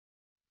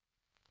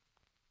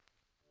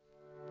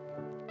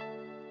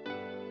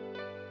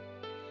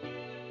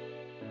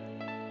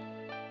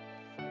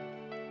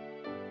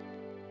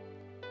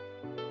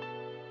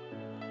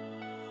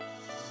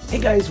Hey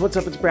guys, what's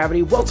up? It's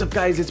Bravity. What's up,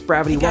 guys? It's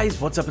Bravity. Hey guys,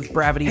 what's up? It's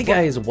Bravity. Hey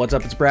guys, what's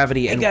up? It's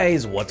Bravity. Hey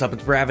guys, what's up?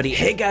 It's Bravity.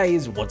 Hey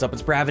guys, what's up?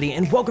 It's Bravity.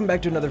 And welcome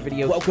back to another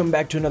video. Welcome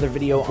back to another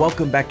video.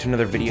 Welcome back to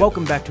another video.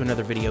 Welcome back to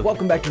another video.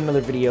 Welcome back to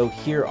another video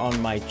here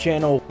on my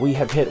channel. We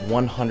have hit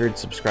 100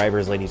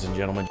 subscribers, ladies and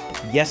gentlemen.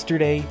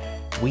 Yesterday,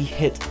 we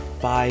hit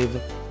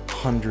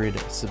 500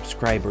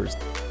 subscribers.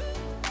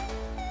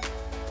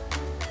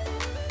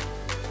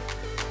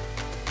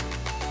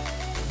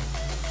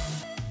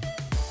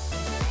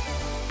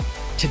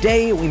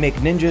 Today, we make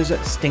Ninja's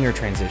Stinger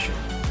transition.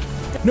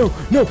 No,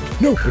 no,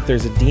 no! If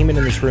there's a demon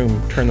in this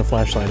room, turn the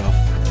flashlight off.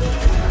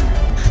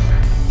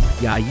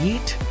 Ya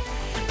yeet.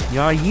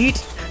 Ya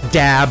yeet.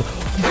 Dab.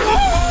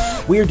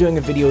 We are doing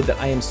a video that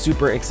I am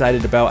super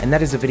excited about, and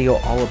that is a video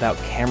all about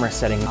camera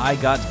setting. I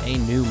got a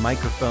new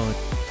microphone.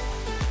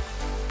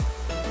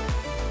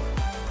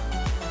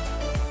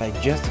 I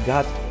just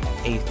got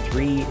a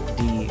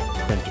 3D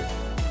printer.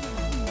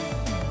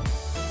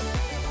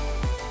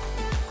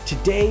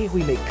 Today,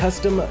 we make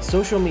custom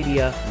social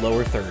media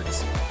lower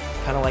thirds.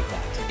 Kind of like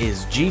that.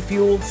 Is G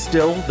Fuel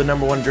still the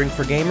 #1 drink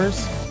for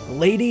gamers?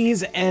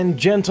 Ladies and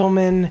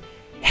gentlemen,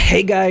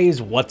 hey guys,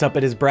 what's up?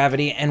 It is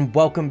Bravity, and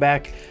welcome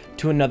back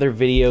to another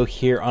video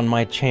here on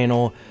my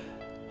channel.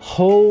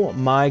 Oh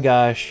my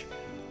gosh,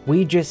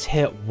 we just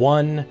hit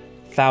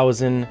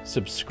 1,000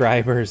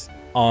 subscribers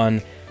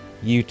on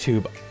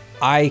YouTube.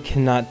 I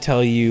cannot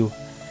tell you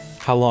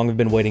how long I've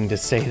been waiting to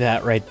say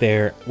that right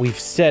there. We've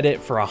said it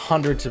for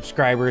 100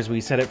 subscribers. We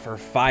said it for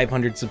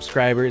 500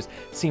 subscribers.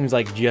 Seems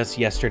like just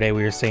yesterday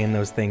we were saying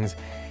those things.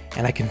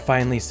 And I can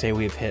finally say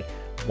we've hit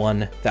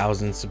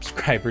 1,000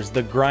 subscribers.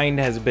 The grind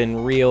has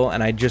been real,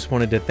 and I just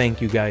wanted to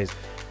thank you guys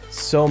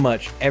so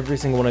much. Every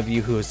single one of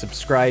you who has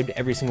subscribed,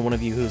 every single one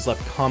of you who has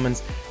left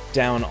comments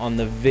down on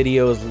the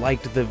videos,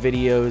 liked the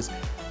videos.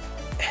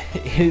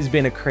 It has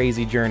been a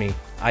crazy journey.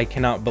 I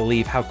cannot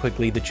believe how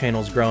quickly the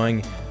channel's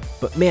growing.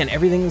 But man,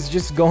 everything's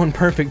just going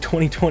perfect.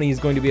 2020 is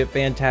going to be a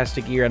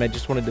fantastic year, and I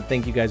just wanted to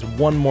thank you guys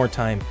one more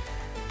time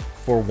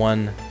for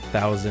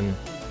 1,000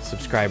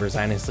 subscribers.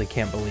 I honestly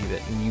can't believe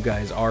it, and you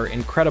guys are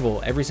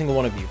incredible, every single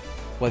one of you.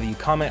 Whether you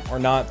comment or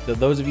not,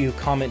 those of you who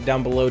comment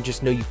down below,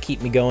 just know you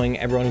keep me going.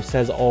 Everyone who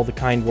says all the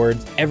kind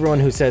words, everyone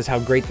who says how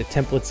great the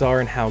templates are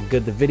and how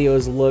good the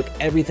videos look,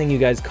 everything you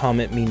guys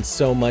comment means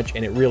so much,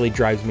 and it really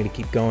drives me to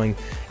keep going.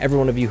 Every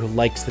one of you who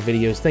likes the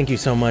videos, thank you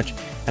so much,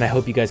 and I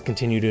hope you guys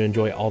continue to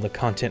enjoy all the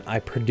content I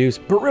produce.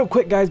 But real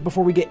quick, guys,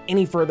 before we get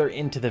any further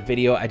into the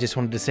video, I just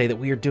wanted to say that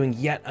we are doing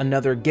yet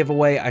another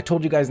giveaway. I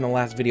told you guys in the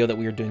last video that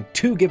we are doing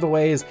 2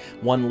 giveaways,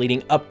 one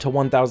leading up to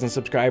 1,000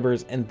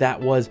 subscribers, and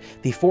that was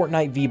the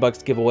Fortnite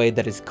V-Bucks giveaway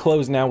that is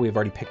closed now. We've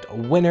already picked a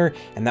winner,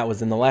 and that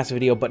was in the last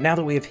video. But now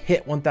that we have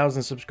hit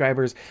 1,000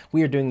 subscribers,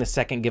 we are doing the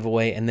second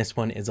giveaway, and this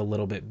one is a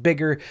little bit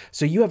bigger.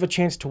 So you have a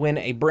chance to win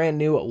a brand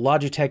new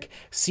Logitech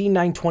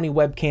C920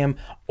 webcam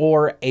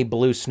or a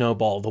Blue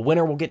Snowball. The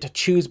winner will get to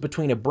choose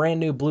between a brand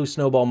new Blue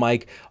Snowball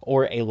mic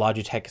or a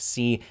Logitech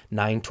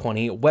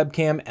C920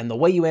 webcam. And the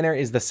way you enter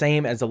is the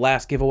same as the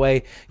last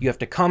giveaway. You have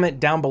to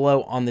comment down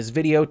below on this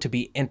video to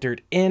be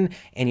entered in,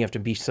 and you have to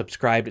be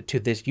subscribed to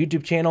this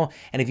YouTube channel.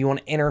 And if you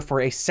want to enter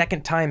for a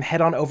second time, head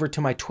on over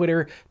to my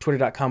Twitter,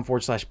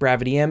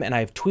 twitter.com/BravityM, and I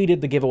have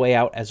tweeted the giveaway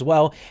out as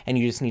well. And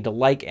you just need to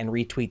like and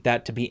retweet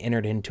that to be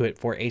entered into it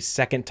for a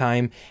second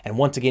time. And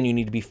once again, you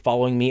need to be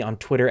following me on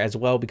Twitter as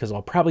well, because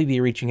I'll probably be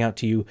reaching out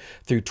to you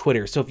through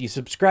Twitter. So if you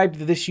subscribe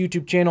to this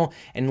YouTube channel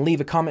and leave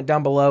a comment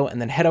down below,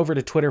 and then head over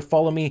to Twitter,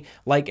 follow me,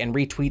 like and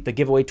retweet the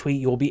giveaway tweet,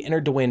 you will be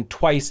entered to win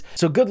twice.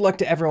 So good luck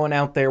to everyone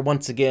out there.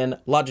 Once again,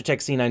 Logitech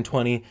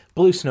C920,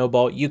 Blue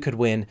Snowball, you could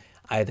win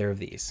either of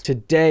these.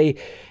 Today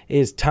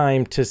is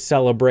time to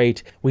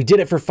celebrate. We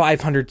did it for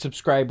 500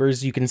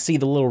 subscribers. You can see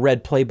the little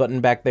red play button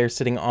back there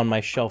sitting on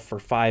my shelf for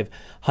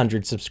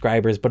 500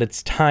 subscribers, but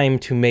it's time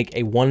to make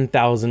a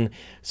 1,000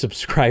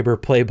 subscriber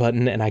play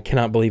button, and I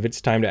cannot believe it's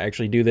time to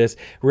actually do this.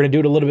 We're gonna do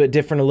it a little bit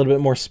different, a little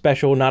bit more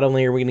special. Not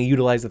only are we gonna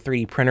utilize the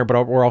 3D printer,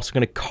 but we're also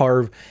gonna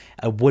carve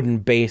a wooden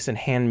base and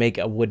hand make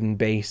a wooden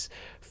base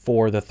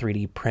for the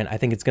 3D print. I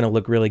think it's gonna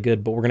look really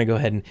good, but we're gonna go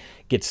ahead and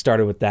get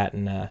started with that,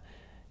 and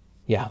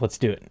yeah, let's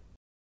do it.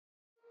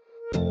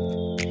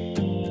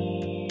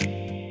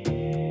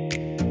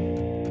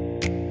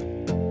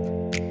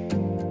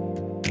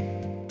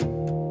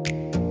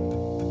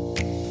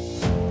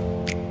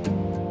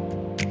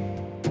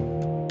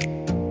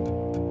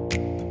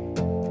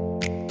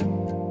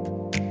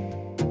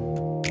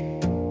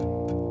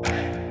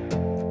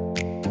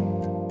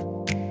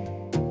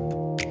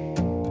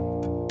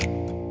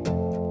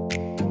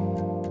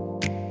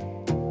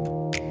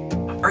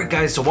 Alright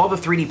guys, so while the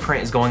 3D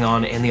print is going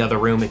on in the other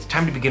room, it's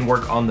time to begin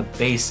work on the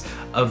base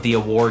of the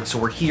award. So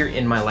we're here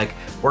in my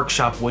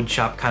workshop, wood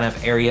shop kind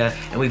of area,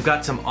 and we've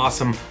got some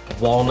awesome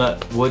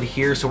walnut wood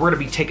here. So we're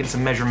gonna be taking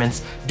some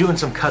measurements, doing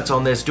some cuts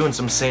on this, doing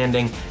some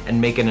sanding,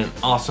 and making an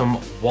awesome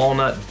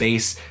walnut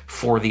base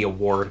for the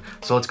award.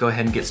 So let's go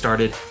ahead and get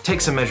started,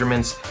 take some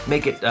measurements,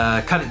 make it,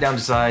 cut it down to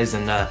size,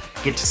 and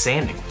get to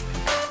sanding.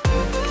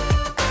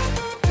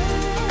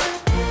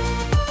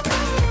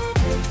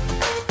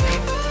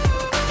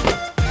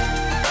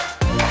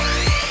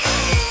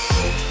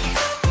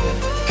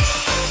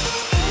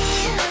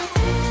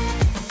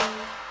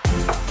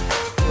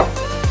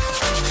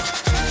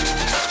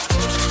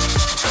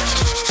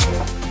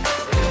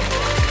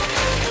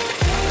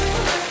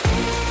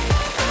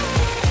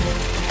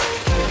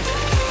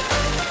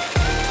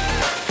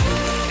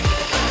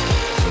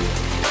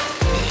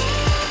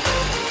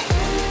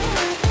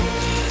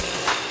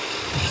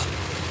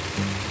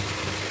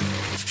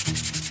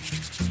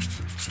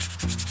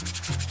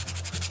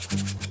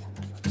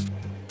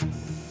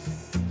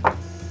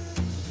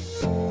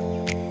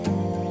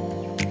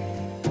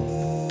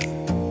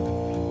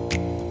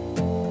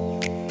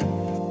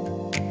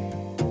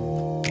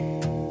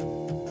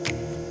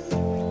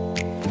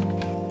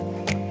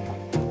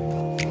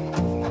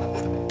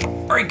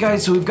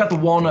 guys, so we've got the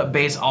walnut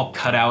base all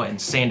cut out and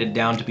sanded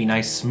down to be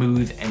nice,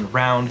 smooth, and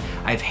round.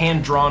 I've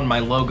hand drawn my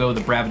logo,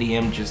 the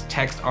BravityM, just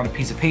text on a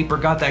piece of paper,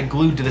 got that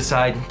glued to the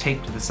side,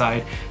 taped to the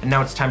side, and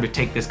now it's time to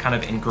take this kind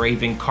of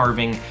engraving,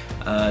 carving,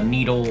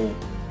 needle,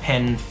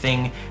 pen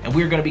thing, and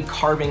we're gonna be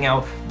carving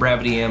out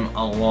BravityM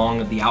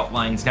along the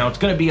outlines. Now it's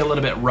gonna be a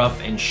little bit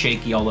rough and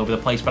shaky all over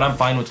the place, but I'm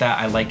fine with that.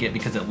 I like it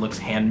because it looks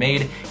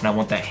handmade, and I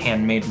want that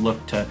handmade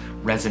look to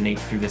resonate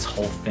through this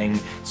whole thing.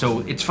 So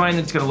it's fine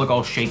that it's gonna look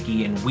all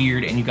shaky and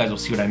weird, and you guys will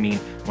see what I mean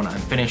when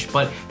I'm finished,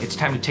 but it's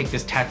time to take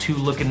this tattoo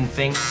looking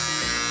thing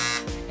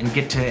and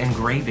get to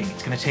engraving.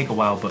 It's gonna take a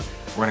while, but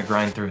we're gonna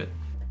grind through it.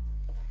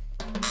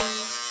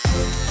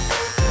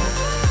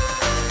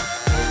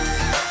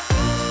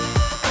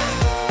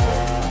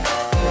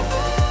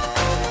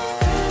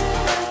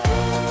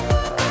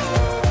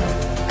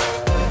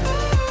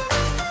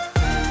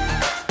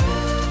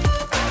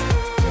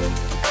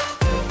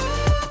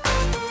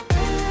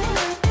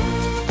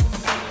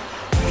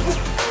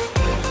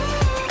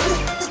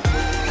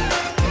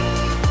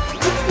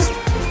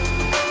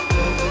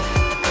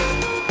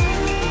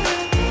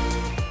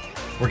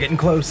 We're getting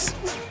close.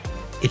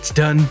 It's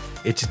done.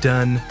 It's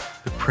done.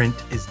 The print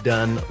is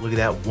done. Look at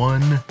that,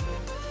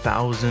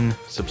 1,000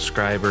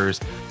 subscribers.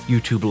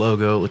 YouTube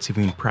logo. Let's see if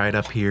we can pry it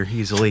up here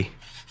easily.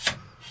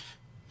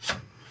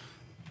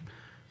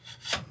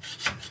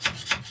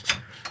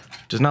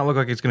 Does not look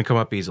like it's gonna come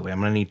up easily. I'm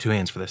gonna need 2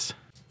 hands for this.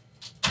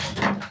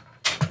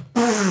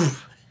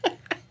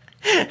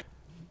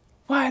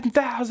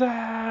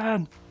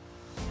 1,000!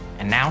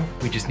 And now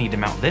we just need to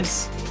mount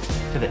this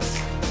to this.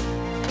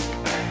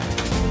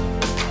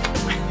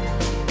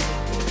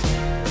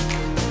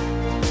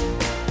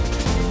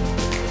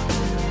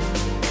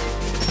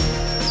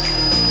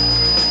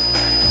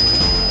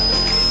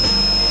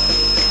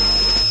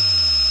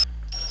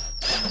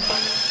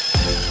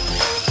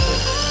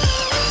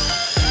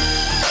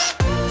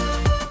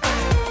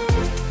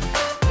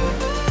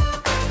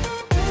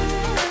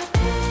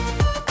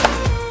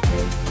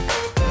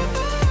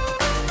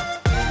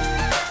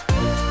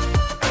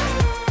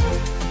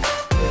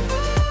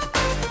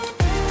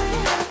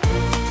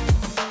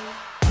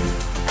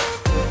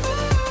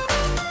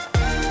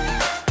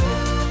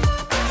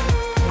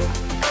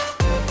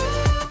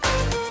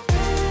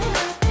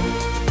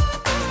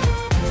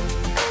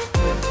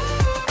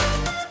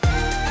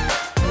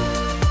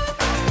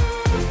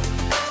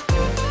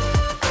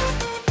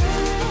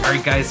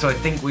 Alright guys, so I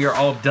think we are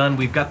all done.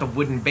 We've got the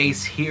wooden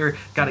base here,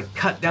 got it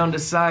cut down to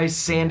size,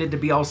 sanded to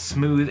be all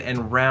smooth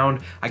and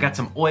round. I got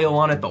some oil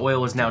on it. The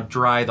oil is now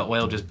dry. The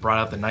oil just brought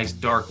out the nice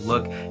dark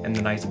look and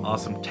the nice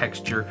awesome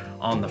texture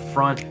on the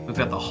front. We've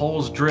got the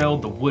holes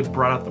drilled. The wood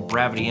brought out the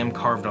BravityM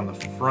carved on the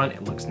front.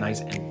 It looks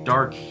nice and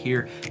dark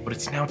here, but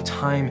it's now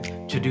time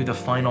to do the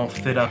final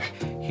fit up.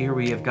 Here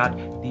we have got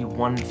the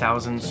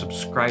 1,000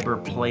 subscriber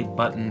play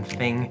button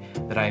thing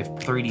that I have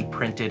 3D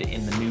printed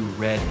in the new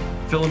red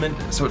filament.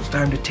 So it's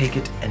time to take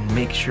it and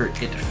make sure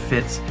it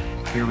fits.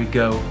 Here we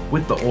go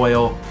with the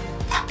oil.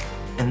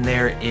 And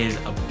there is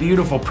a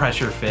beautiful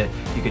pressure fit.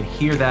 You can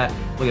hear that.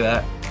 Look at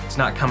that. It's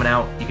not coming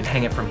out. You can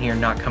hang it from here,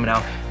 not coming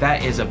out.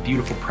 That is a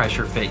beautiful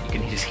pressure fit. You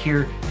can just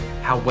hear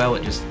how well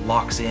it just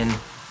locks in.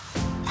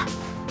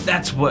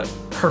 That's what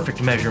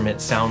perfect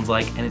measurement sounds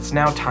like, and it's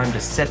now time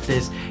to set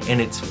this in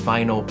its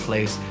final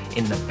place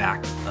in the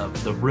back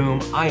of the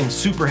room. I am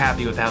super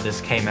happy with how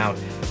this came out.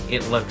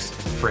 It looks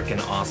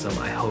freaking awesome.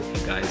 I hope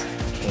you guys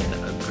can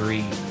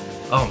agree.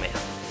 Oh man.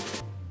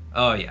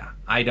 Oh yeah.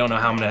 I don't know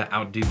how I'm gonna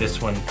outdo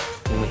this one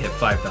when we hit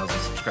 5,000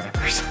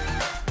 subscribers.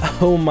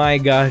 Oh my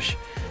gosh.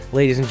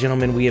 Ladies and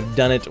gentlemen, we have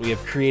done it. We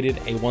have created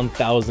a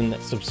 1,000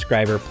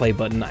 subscriber play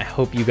button. I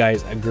hope you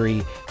guys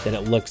agree that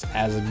it looks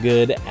as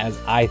good as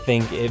I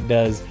think it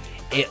does.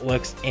 It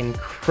looks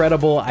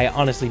incredible. I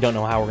honestly don't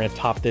know how we're gonna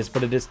top this,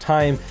 but it is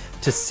time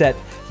to set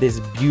this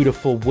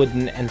beautiful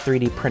wooden and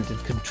 3D printed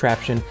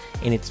contraption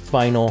in its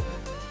final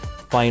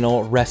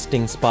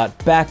resting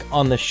spot back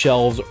on the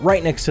shelves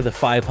right next to the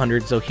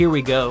 500. So here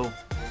we go.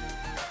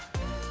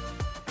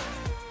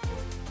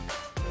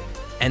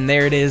 And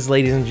there it is,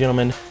 ladies and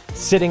gentlemen,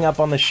 sitting up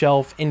on the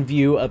shelf in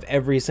view of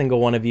every single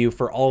one of you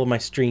for all of my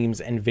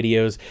streams and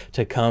videos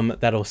to come.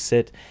 That'll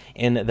sit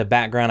in the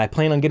background. I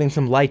plan on getting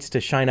some lights to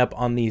shine up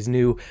on these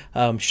new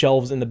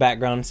shelves in the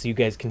background so you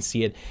guys can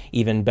see it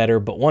even better.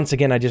 But once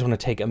again, I just want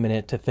to take a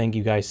minute to thank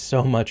you guys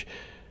so much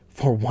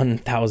for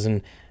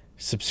 1,000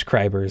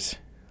 subscribers.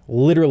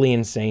 Literally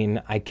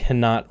insane. I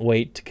cannot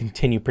wait to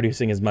continue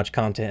producing as much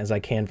content as I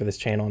can for this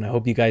channel, and I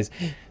hope you guys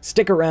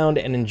stick around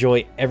and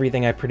enjoy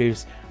everything I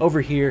produce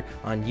over here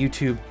on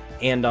YouTube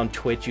and on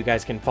Twitch. You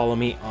guys can follow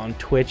me on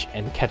Twitch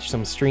and catch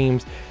some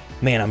streams.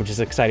 Man, I'm just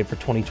excited for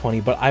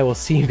 2020, but I will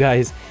see you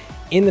guys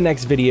in the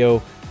next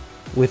video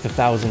with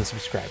 1,000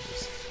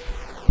 subscribers.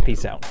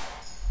 Peace out.